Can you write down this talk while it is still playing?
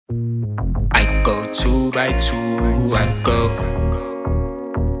I go two by two, I go.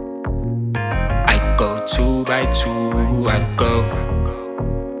 I go two by two, I go.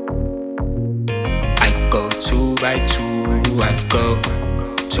 I go two by two, I go.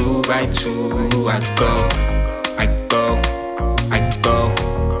 Two by two, I go. I go, I go.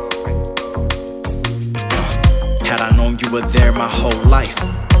 Had I known you were there my whole life,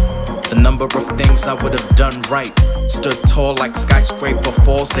 the number of things I would have done right. Stood tall like skyscraper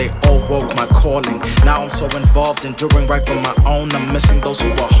falls, they all woke my calling. Now I'm so involved in doing right for my own. I'm missing those who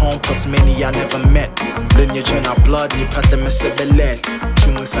were home, plus many I never met. Lineage in our blood, I'm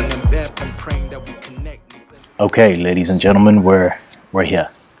praying that we connect. Okay, ladies and gentlemen, we're here.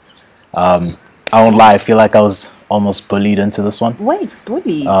 I won't lie, I feel like I was almost bullied into this one. Wait,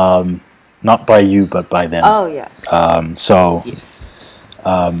 bullied? Not by you, but by them. Oh, yeah. Yes.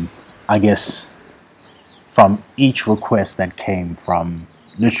 I guess from each request that came from,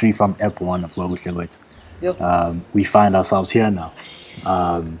 literally from Ep 1 of Woguhlewet, we find ourselves here now.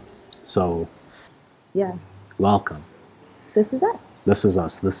 So, yeah. Welcome. This is us. This is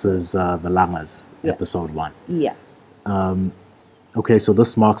us. This is the Langa'S, episode 1. Yeah. Okay, so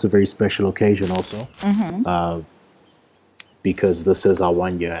this marks a very special occasion also, because this is our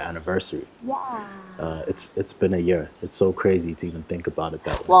 1-year anniversary. Wow. It's been a year. It's so crazy to even think about it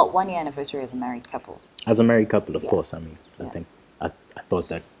that way. Well, 1-year anniversary as a married couple. As a married couple, of course. I mean, I think I thought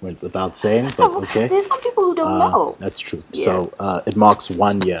that went without saying, but okay. There's some people who don't know. That's true. Yeah. So it marks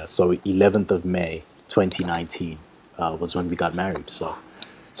 1 year. So 11th of May, 2019 was when we got married. So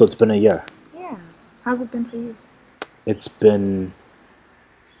it's been a year. Yeah. How's it been for you? It's been,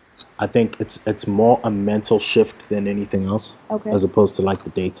 I think it's more a mental shift than anything else. Okay. As opposed to like the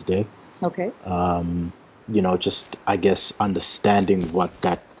day to day. Okay. You know, just I guess understanding what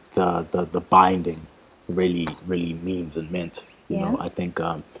that the binding really means and meant. You know, I think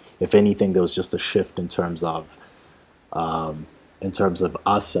if anything, there was just a shift in terms of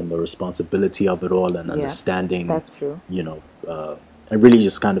us and the responsibility of it all, and understanding. That's true. You know, and really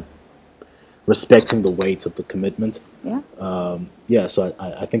just kind of respecting the weight of the commitment. Yeah. So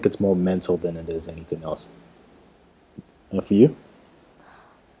I think it's more mental than it is anything else. And for you?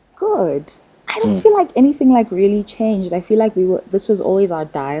 Good. I don't feel like anything like really changed. I feel like this was always our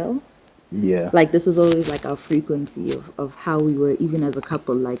dial. Yeah. Like this was always like our frequency of how we were, even as a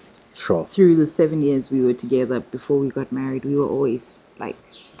couple, like sure. Through the 7 years we were together before we got married, we were always like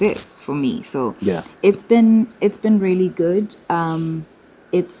this for me. So yeah, it's been really good. I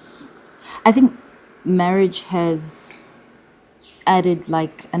think marriage has added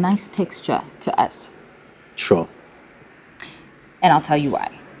like a nice texture to us. Sure. And I'll tell you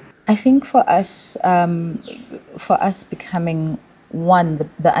why. I think for us becoming one,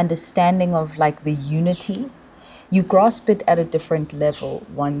 the understanding of like the unity, you grasp it at a different level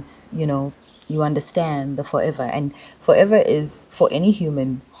once, you know, you understand the forever. And forever is, for any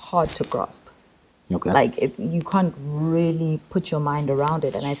human, hard to grasp. Okay. Like, you can't really put your mind around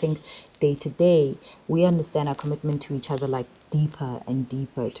it. And I think day to day, we understand our commitment to each other like deeper and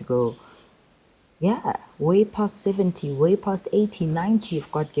deeper to go, yeah, way past 70, way past 80, 90,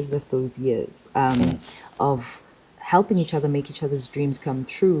 if God gives us those years of helping each other make each other's dreams come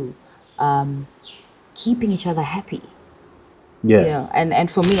true, keeping each other happy. Yeah. You know, and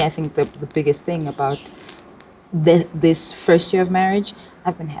for me, I think the biggest thing about this first year of marriage,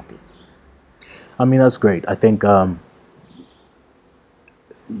 I've been happy. I mean, that's great. I think, you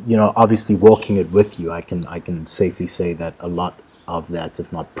know, obviously walking it with you, I can safely say that a lot of that,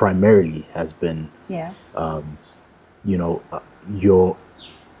 if not primarily, has been, you know,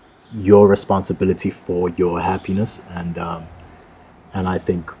 your responsibility for your happiness, and I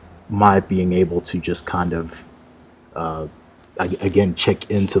think my being able to just kind of again check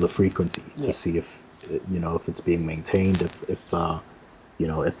into the frequency to see if, you know, if it's being maintained, if you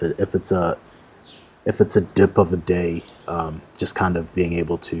know, if it's a dip of a day, just kind of being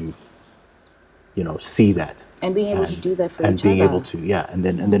able to, you know, see that and being able to do that for and each being other. able to and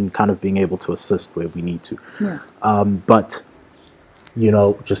then kind of being able to assist where we need to. But you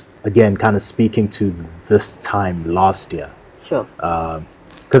know, just again kind of speaking to this time last year, sure,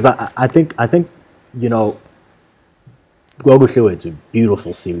 because I think you know, it's a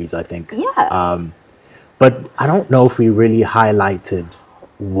beautiful series, I think, but I don't know if we really highlighted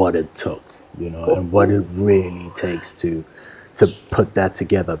what it took, you know, and what it really takes to put that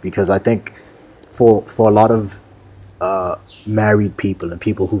together, because I think for a lot of married people and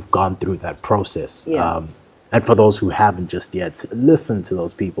people who've gone through that process, and for those who haven't just yet, listen to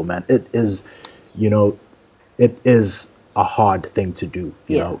those people, man. It is, you know, it is a hard thing to do.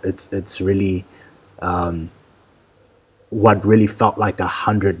 You know, it's really, what really felt like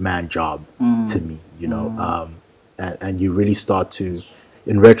 100-man job to me, you know, and you really start to,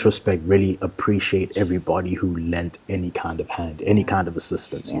 in retrospect, really appreciate everybody who lent any kind of hand, any kind of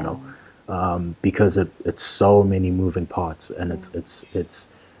assistance, you know, because it's so many moving parts, and it's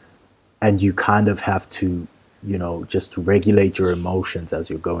and you kind of have to, you know, just regulate your emotions as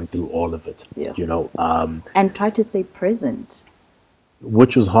you're going through all of it, you know, and try to stay present,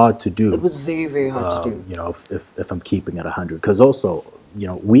 which was hard to do. It was very, very hard to do. You know, if I'm keeping it 100, because also, you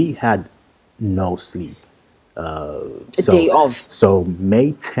know, we had no sleep. A day of. So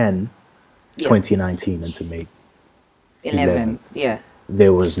May 10, 2019 into May 11,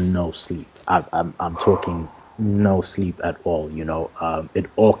 there was no sleep. I'm talking no sleep at all, you know. It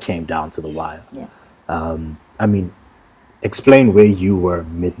all came down to the wire. I mean, explain where you were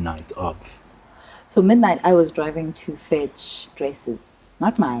midnight of. So midnight, I was driving to fetch dresses,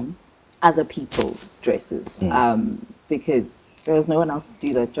 not mine, other people's dresses, because there was no one else to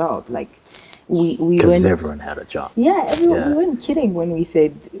do that job. Like, we because everyone had a job. Yeah, everyone. We weren't kidding when we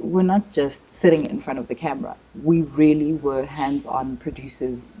said we're not just sitting in front of the camera. We really were hands-on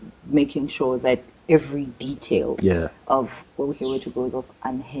producers, making sure that every detail of Will Here Where to Go is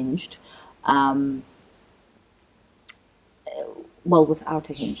unhinged. Well, without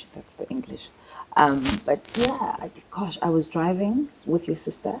a hinge, that's the English. But yeah, gosh, I was driving with your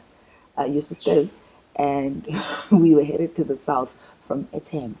sisters, and we were headed to the south from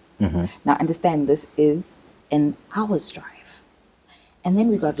Etem. Now, understand, this is an hour's drive. And then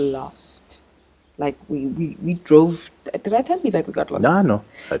we got lost. Like, we drove. Did I tell you that we got lost? No.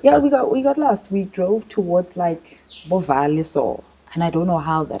 Yeah, we got lost. We drove towards, like, Bovaliso. And I don't know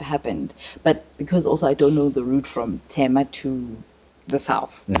how that happened. But because also I don't know the route from Tema to the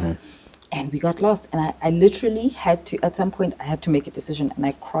south. And we got lost. And I literally had to, at some point, I had to make a decision. And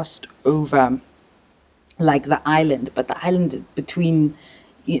I crossed over, like, the island. But the island between,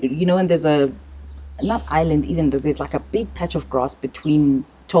 you know, and there's a, not island even, there's like a big patch of grass between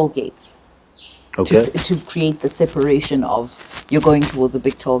toll gates. To create the separation of, you're going towards a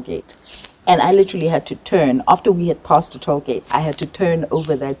big toll gate. And I literally had to turn, after we had passed the toll gate, I had to turn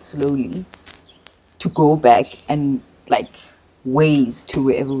over that slowly to go back and, like, ways to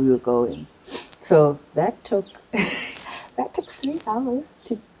wherever we were going. So that took 3 hours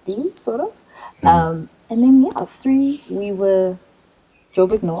to do, sort of. And then, 3, we were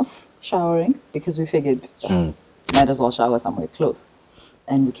Joburg North showering, because we figured might as well shower somewhere close.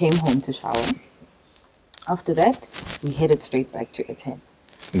 And we came home to shower. After that, we headed straight back to Etem.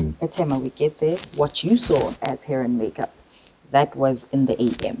 Etem, we get there, what you saw as hair and makeup, that was in the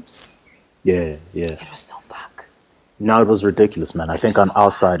AMs. Yeah. It was so dark. No, it was ridiculous, man. I think on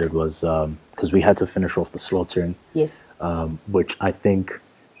our side it was, because we had to finish off the slaughtering. Yes. Which I think,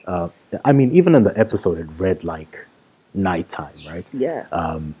 I mean, even in the episode, it read like nighttime, right? Yeah.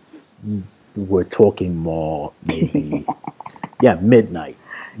 We're talking more maybe, midnight.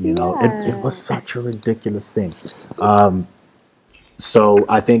 You know, it was such a ridiculous thing. So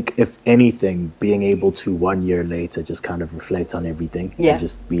I think, if anything, being able to 1 year later just kind of reflect on everything and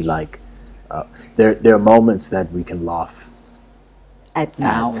just be like, there are moments that we can laugh at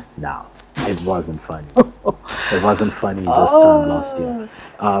now. It wasn't funny. It wasn't funny this time last year.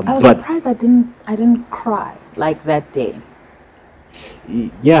 I was surprised I didn't cry like that day.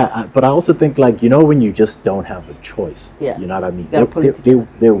 Yeah, but I also think, like, you know, when you just don't have a choice, you know what I mean?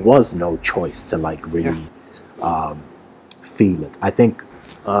 There was no choice to, like, really feel it. I think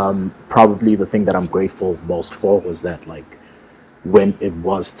probably the thing that I'm grateful most for was that, like, when it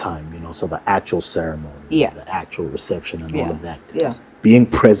was time, you know, so the actual ceremony, the actual reception and all of that, being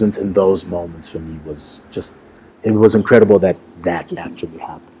present in those moments for me was just, it was incredible that actually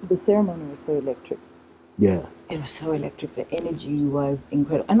happened. The ceremony was so electric. Yeah. It was so electric. The energy was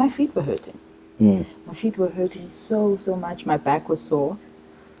incredible. And my feet were hurting. My feet were hurting so much. My back was sore.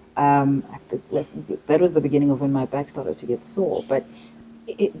 That was the beginning of when my back started to get sore. But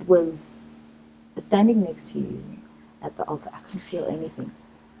it was standing next to you at the altar. I couldn't feel anything.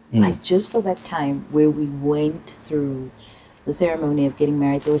 Like, just for that time where we went through the ceremony of getting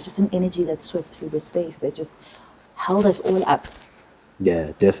married, there was just an energy that swept through the space that just held us all up.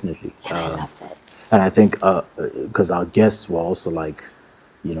 Yeah, definitely. And I love that. And I think because our guests were also, like,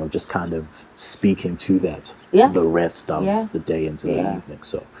 you know, just kind of speaking to that the rest of the day into the evening.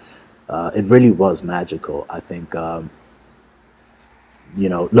 So it really was magical. I think, you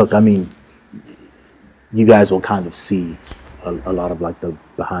know, look, I mean, you guys will kind of see a lot of, like, the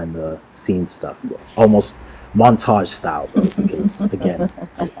behind the scenes stuff, almost montage style, because again,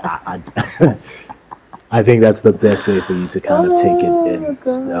 I think that's the best way for you to kind of take it in.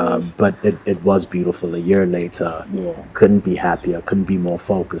 But it was beautiful. A year later, couldn't be happier, couldn't be more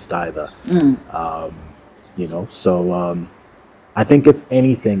focused either. You know, so I think if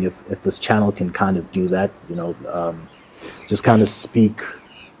anything, if this channel can kind of do that, you know, just kind of speak,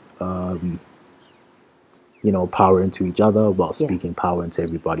 you know, power into each other while speaking power into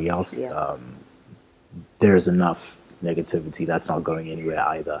everybody else, there's enough negativity that's not going anywhere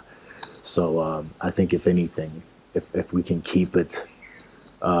either. So I think if anything, if we can keep it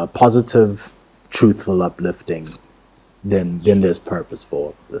positive, truthful, uplifting, then there's purpose for all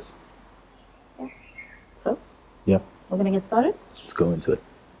of this. So? Yeah. We're gonna get started? Let's go into it.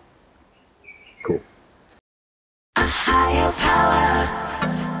 Cool. A higher power.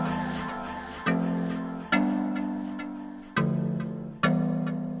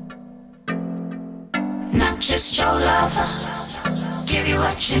 Not just your lover, give you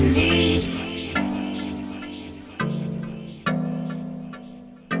what you need.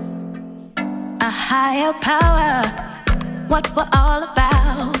 A higher power, what we're all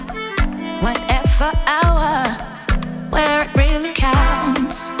about. Whatever hour, where it really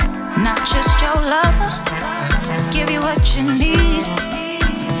counts. Not just your lover, give you what you need.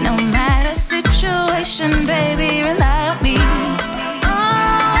 No matter situation, baby, rely on me.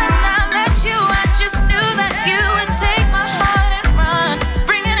 Oh, when I met you, I just knew that you would take my heart and run,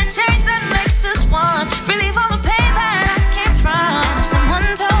 bringing a change that makes us one. Relieve all the pain that I came from. Someone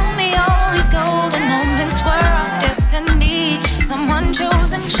told me all these golden moments were our destiny. Someone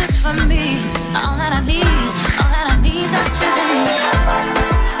chosen just for me. All that I need, that's within me.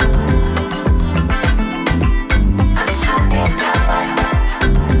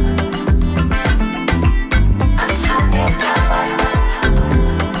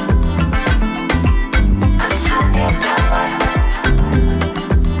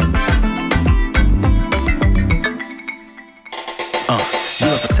 You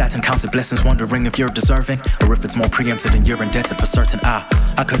ever sat and counted blessings, wondering if you're deserving, or if it's more preempted and you're indebted for certain?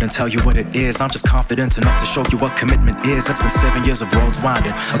 I couldn't tell you what it is. I'm just confident enough to show you what commitment is. It's been 7 years of roads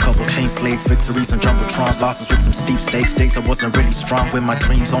winding, a couple clean slates, victories and jumbotrons, losses with some steep stakes, days I wasn't really strong when my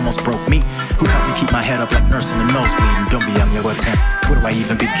dreams almost broke me. Who helped me keep my head up like nursing the nosebleed? And don't be I'm your attempt. Where do I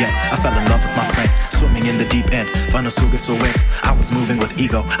even begin? I fell in love with my friend, swimming in the deep end. I was moving with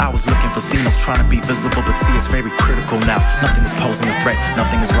ego. I was looking for signals, trying to be visible, but see, it's very critical now. Nothing is posing a threat,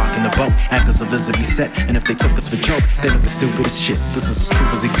 nothing is rocking the boat. Anchors are visibly set, and if they took us for joke, they look as stupid as shit. This is as true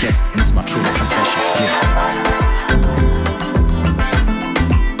as it gets, and it's my truest confession.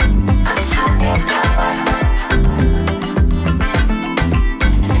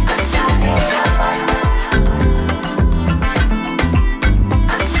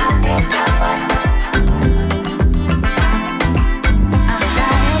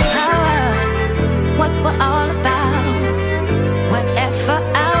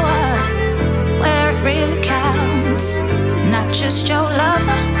 Just your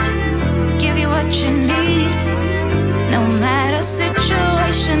lover, give you what you need. No matter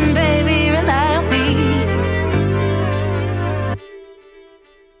situation, baby, rely on me.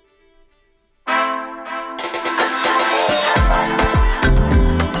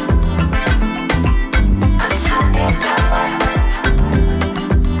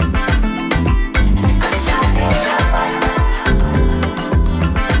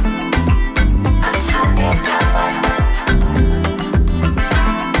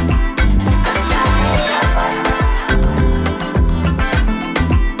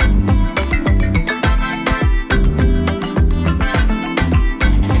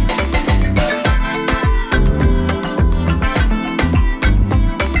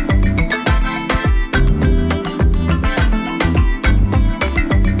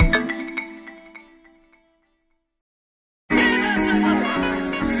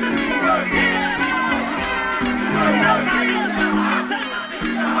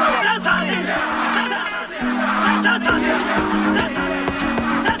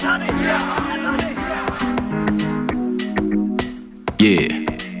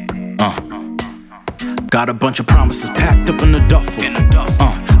 Got a bunch of promises packed up in the duffel.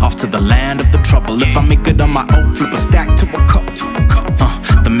 Off to the land of the trouble. If I make it on my own, flip a stack to a cup.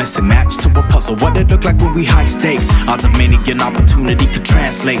 The missing match to a puzzle. What it look like when we high stakes? Odds of many, an opportunity could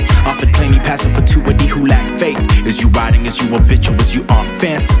translate. Offered plenty, passive fatuity who lack faith. Is you riding, is you a bitch, or is you on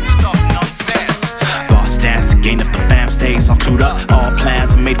fence? Stop nonsense. Boss stance to gain if the fam stays all clued up. All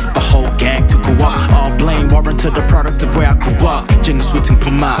plans are made for the whole gang to go up. All blame warrant to the product of where I grew up. Jingle switching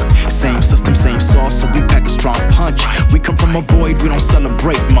Puma. Same system, same sauce, so we pack a strong punch. We come from a void, we don't celebrate.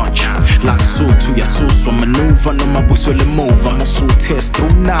 celebrate much. Like Zothile and maneuver, no my boys will move. I'm a Stru test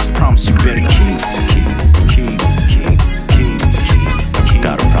through Nas, promise you better keep.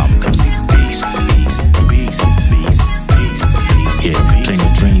 Got a problem, come see the beast. Yeah, plenty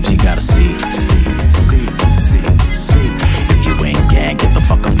of dreams you gotta see. If you ain't gang, get the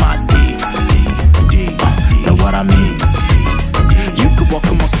fuck off my D. Know what I mean? You could walk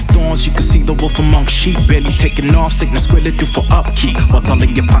amongst the thorns, you can see the wolf amongst sheep. Barely taking off, sickness squid do for upkeep. What's all in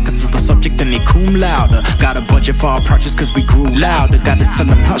your pockets is the subject and they coom louder. Got a budget for our projects cause we grew louder. Gotta tell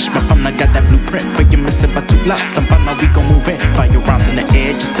them hush, my fun, I got that blueprint for you missing by 2 lots. I'm fun, now we gon' move in. Fire rounds in the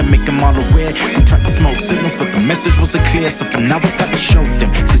air just to make them all aware. We tried to smoke signals but the message wasn't clear. So for now I gotta show them,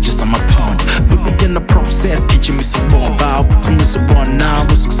 stitches on my palm. But we in the process, teaching me some more. Vow, to me so born now,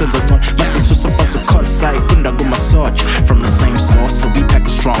 what's who sends a ton. My sense was about so call side, couldn't I go massage. From the same source, so we pack a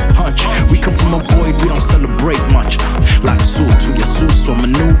strong punch. We come from a void, we don't celebrate much. Like Zothile, so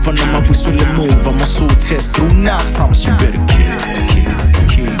maneuver, no my boys will move. I'm a Stru test through Nas, promise you better keep.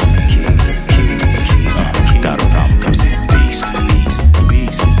 Got a problem, come see the beast.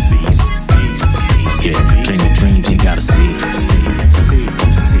 Yeah, plenty of dreams you gotta see.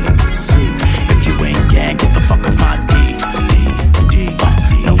 If you ain't gang, get the fuck off my D.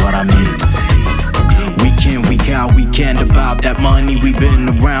 Know what I mean? Week out, weekend about that money. We been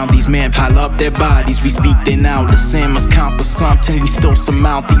around, these men pile up their bodies. We speak, they now the sin must count for something. We still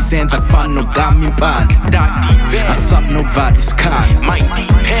surmount these ends like fano gami band. Dive deep, I sub no valis card. My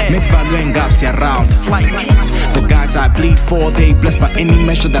deep pen, make valuen gaps around. It's like beat. The guys I bleed for, they blessed by any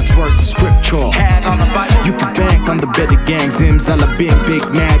measure that's worth to scripture. Had on a bike, you could bank on the better gangs. Zala been big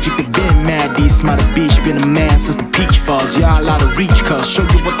magic, they been mad. These smart beach, been a man since the peach fuzz. Y'all out of reach, cuz show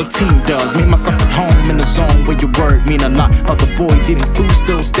you what the team does. Me myself at home in the zone where your word mean a lot. Other boys eating food,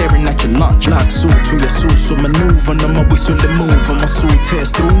 still staring at your lunch. Like Zothile, so maneuver, no my boys will move. I'm a Stru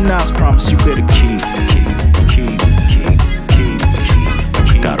test through Nas, promise you better keep.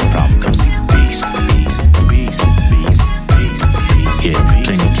 Got a problem, come see the beast. Yeah,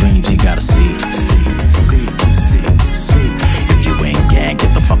 plenty of dreams you gotta see. If you ain't gang,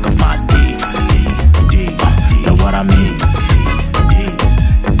 get the fuck off my D. Know what I mean?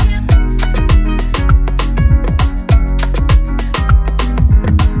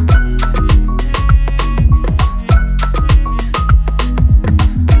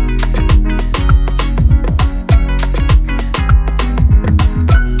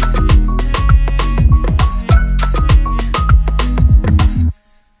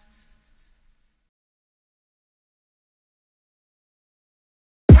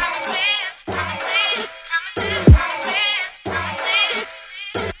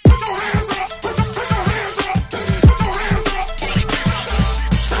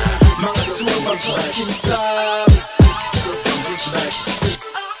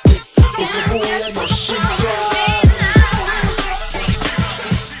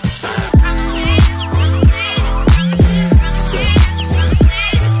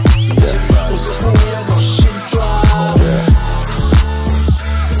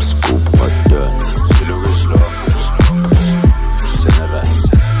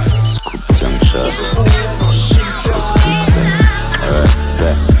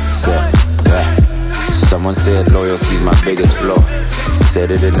 Someone said loyalty's my biggest flaw.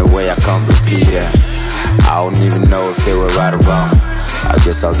 Said it in a way I can't repeat it. I don't even know if they were right or wrong. I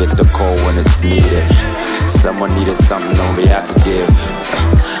guess I'll get the call when it's needed. Someone needed something only I could give.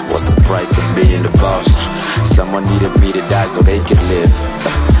 What's the price of being the boss? Someone needed me to die so they could live.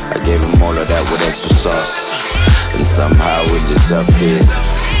 I gave them all of that with extra sauce. And somehow it just appeared.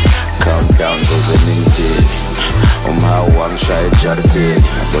 Countdown goes an indeed. How I'm shy jardin.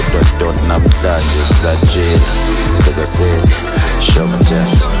 But namhlanje sajil. Cause I said, show me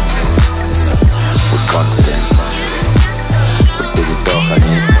chance. With confidence. But did it doch I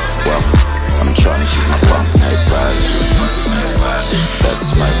need. Well, I'm trying to keep my lungs my blood. That's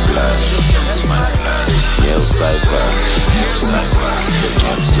my blood. Yell cypher. There's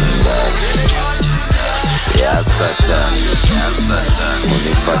nothing that. Yeah, Satan.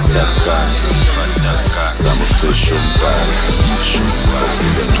 Only fuck that cunt. Some push him back.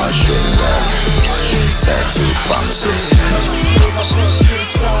 Open my dinner. Tattoo promises.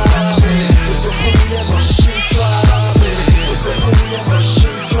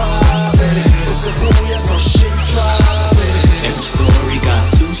 Every story got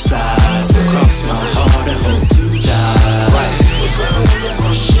 2 sides. What cross my heart and hope to die. Right.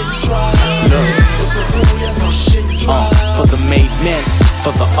 For the made men,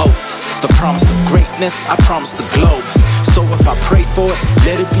 for the oath, the promise of greatness, I promise the globe. So if I pray for it,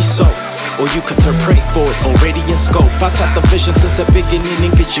 let it be so. or you could turn pray for it, already in scope. I've had the vision since the beginning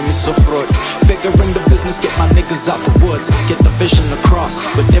and get you me so fraud. Figuring the business, get my niggas out the woods, get the vision across,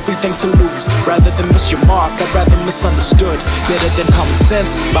 with everything to lose. Rather than miss your mark, I'd rather misunderstood. Better than common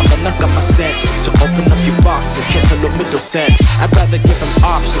sense, Baba Naka my scent. To open up your boxes, can't tell a middle cent. I'd rather give them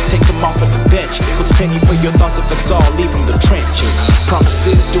options, take them off of the bench. What's penny for your thoughts if it's all leaving the trenches?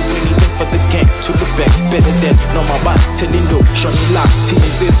 Promises, do anything for the game, to the back. Better than no my body, telling you, show me lie.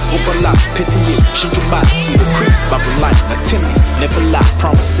 Teenage is overlap, petty is, shoot your body, see the crease, bubble line, like Timmy's, never lie.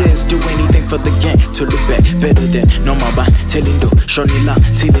 Promises, do anything for the game, to look back. Better than no my body, telling you, show me lie.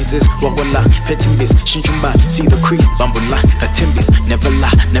 Teenage is overlap, petty is, shoot your body, see the crease, bubble line, like Timmy's, never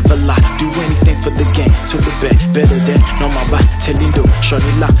lie, never lie. Do anything for the game, to look back. Better than no my body, telling you, show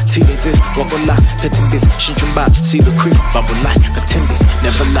me lie. Teenage is overlap, petty is, shoot your body, see the crease, bubble line, like Timmy's,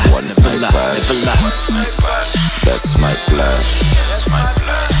 never lie, never lie, never lie. That's my blood.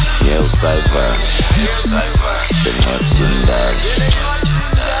 Yeo Cypher, the Notindal.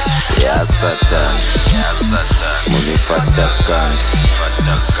 Ya Satan, Muni Fatakant,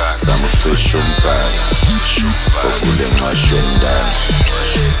 Samutushumpan, Okule Notindal.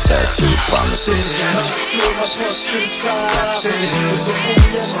 Tattoo promises.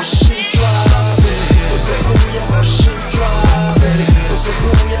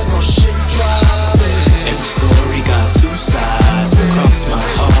 Every story got two sides. What cross my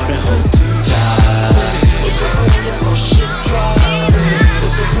heart and hope to die.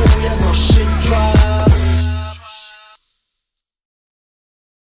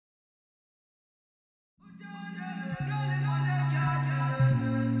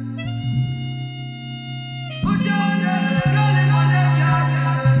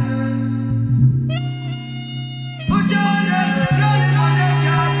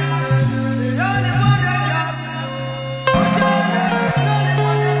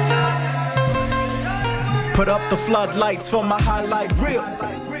 Put up the floodlights for my highlight reel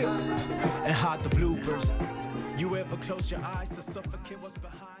and hide the bloopers. You ever close your eyes to suffocate what's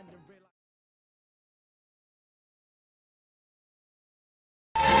behind?